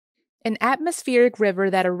An atmospheric river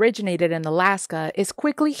that originated in Alaska is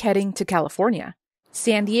quickly heading to California.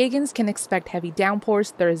 San Diegans can expect heavy downpours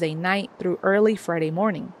Thursday night through early Friday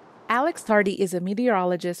morning. Alex Tardy is a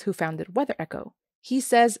meteorologist who founded Weather Echo. He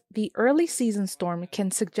says the early season storm can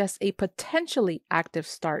suggest a potentially active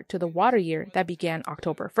start to the water year that began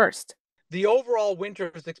October 1st. The overall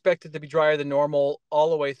winter is expected to be drier than normal all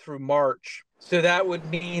the way through March. So that would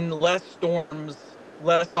mean less storms,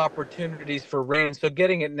 less opportunities for rain. So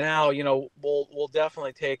getting it now, we'll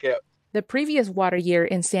definitely take it. The previous water year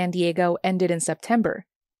in San Diego ended in September.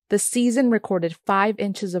 The season recorded 5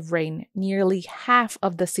 inches of rain, nearly half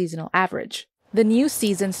of the seasonal average. The new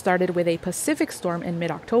season started with a Pacific storm in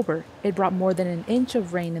mid-October. It brought more than an inch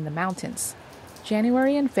of rain in the mountains.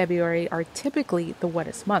 January and February are typically the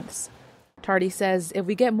wettest months. Tardy says if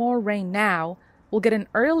we get more rain now, we'll get an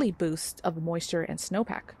early boost of moisture and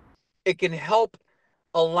snowpack. It can help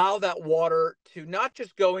allow that water to not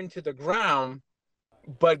just go into the ground,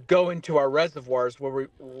 but go into our reservoirs where we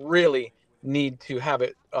really need to have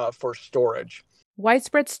it for storage.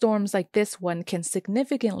 Widespread storms like this one can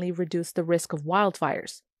significantly reduce the risk of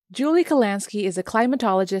wildfires. Julie Kalansky is a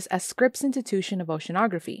climatologist at Scripps Institution of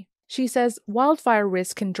Oceanography. She says wildfire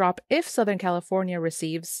risk can drop if Southern California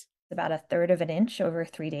receives about 1/3 of an inch over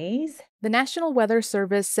 3 days. The National Weather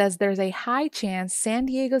Service says there's a high chance San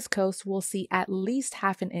Diego's coast will see at least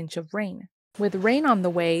half an inch of rain. With rain on the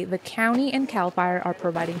way, the county and CAL FIRE are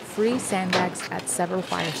providing free sandbags at several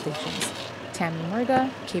fire stations. Tammy Murga,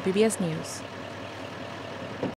 KPBS News.